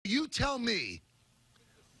tell me,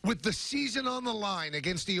 with the season on the line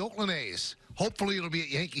against the Oakland A's, hopefully it'll be at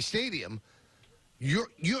Yankee Stadium,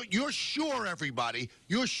 you're sure, everybody,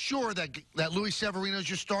 you're sure that Luis Severino is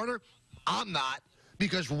your starter? I'm not,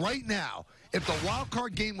 because right now, if the wild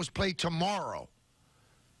card game was played tomorrow,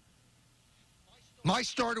 my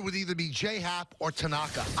starter would either be J-Hap or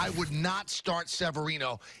Tanaka. I would not start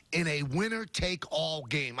Severino in a winner-take-all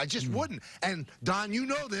game. I just wouldn't. And, Don, you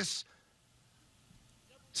know this.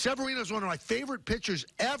 Severino's one of my favorite pitchers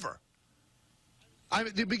ever.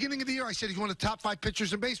 At the beginning of the year, I said he's one of the top 5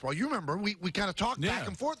 pitchers in baseball. You remember, we kind of talked back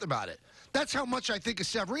and forth about it. That's how much I think of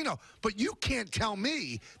Severino. But you can't tell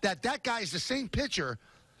me that guy is the same pitcher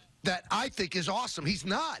that I think is awesome. He's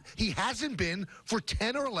not. He hasn't been for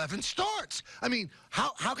 10 or 11 starts. I mean,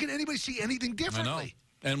 how can anybody see anything differently?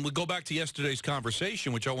 I know. And we go back to yesterday's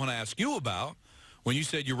conversation, which I want to ask you about, when you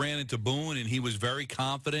said you ran into Boone and he was very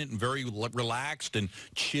confident and very relaxed and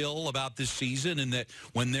chill about this season, and that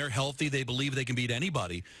when they're healthy, they believe they can beat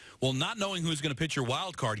anybody. Well, not knowing who's going to pitch your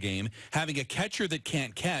wild card game, having a catcher that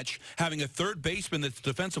can't catch, having a third baseman that's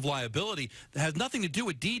defensive liability, that has nothing to do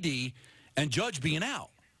with Didi and Judge being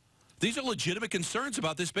out. These are legitimate concerns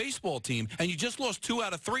about this baseball team, and you just lost 2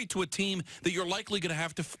 out of 3 to a team that you're likely going to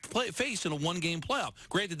have to face in a one-game playoff.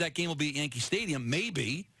 Granted, that game will be at Yankee Stadium,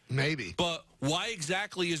 maybe. Maybe. But why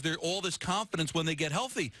exactly is there all this confidence when they get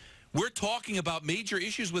healthy? We're talking about major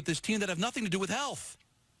issues with this team that have nothing to do with health.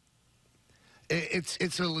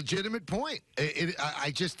 It's a legitimate point.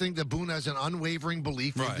 I just think that Boone has an unwavering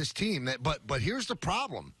belief in this team. But here's the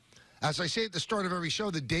problem. As I say at the start of every show,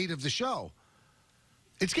 the date of the show.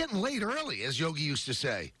 It's getting late early, as Yogi used to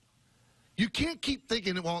say. You can't keep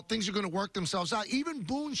thinking, well, things are going to work themselves out. Even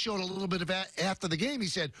Boone showed a little bit of after the game. He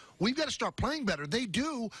said, we've got to start playing better. They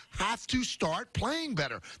do have to start playing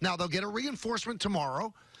better. Now, they'll get a reinforcement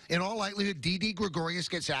tomorrow. In all likelihood, Didi Gregorius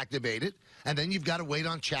gets activated. And then you've got to wait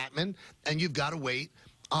on Chapman, and you've got to wait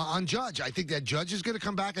on Judge. I think that Judge is going to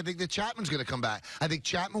come back. I think that Chapman's going to come back. I think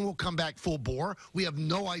Chapman will come back full bore. We have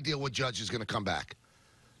no idea what Judge is going to come back.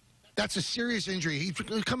 That's a serious injury. He's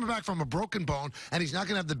coming back from a broken bone, and he's not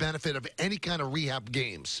going to have the benefit of any kind of rehab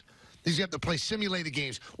games. He's going to have to play simulated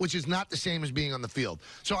games, which is not the same as being on the field.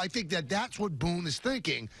 So I think that that's what Boone is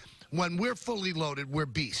thinking. When we're fully loaded, we're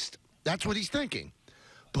beast. That's what he's thinking.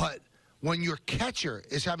 But when your catcher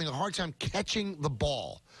is having a hard time catching the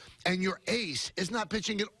ball, and your ace is not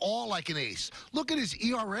pitching at all like an ace, look at his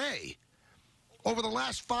ERA. Over the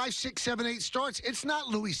last 5, 6, 7, 8 starts, it's not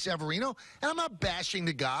Luis Severino. And I'm not bashing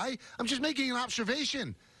the guy. I'm just making an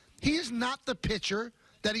observation. He is not the pitcher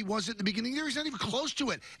that he was at the beginning of the year. He's not even close to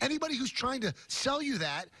it. Anybody who's trying to sell you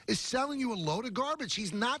that is selling you a load of garbage.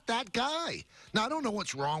 He's not that guy. Now, I don't know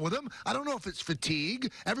what's wrong with him. I don't know if it's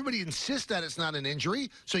fatigue. Everybody insists that it's not an injury,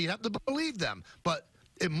 so you have to believe them. But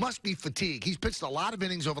it must be fatigue. He's pitched a lot of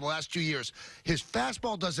innings over the last 2 years. His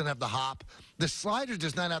fastball doesn't have the hop. The slider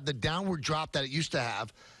does not have the downward drop that it used to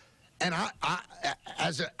have. And I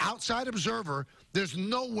as an outside observer, there's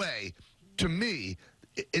no way, to me,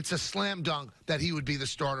 it's a slam dunk that he would be the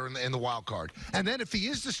starter in the wild card. And then if he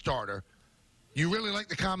is the starter, you really like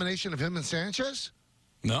the combination of him and Sanchez?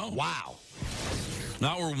 No. Wow.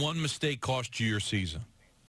 Not where one mistake cost you your season.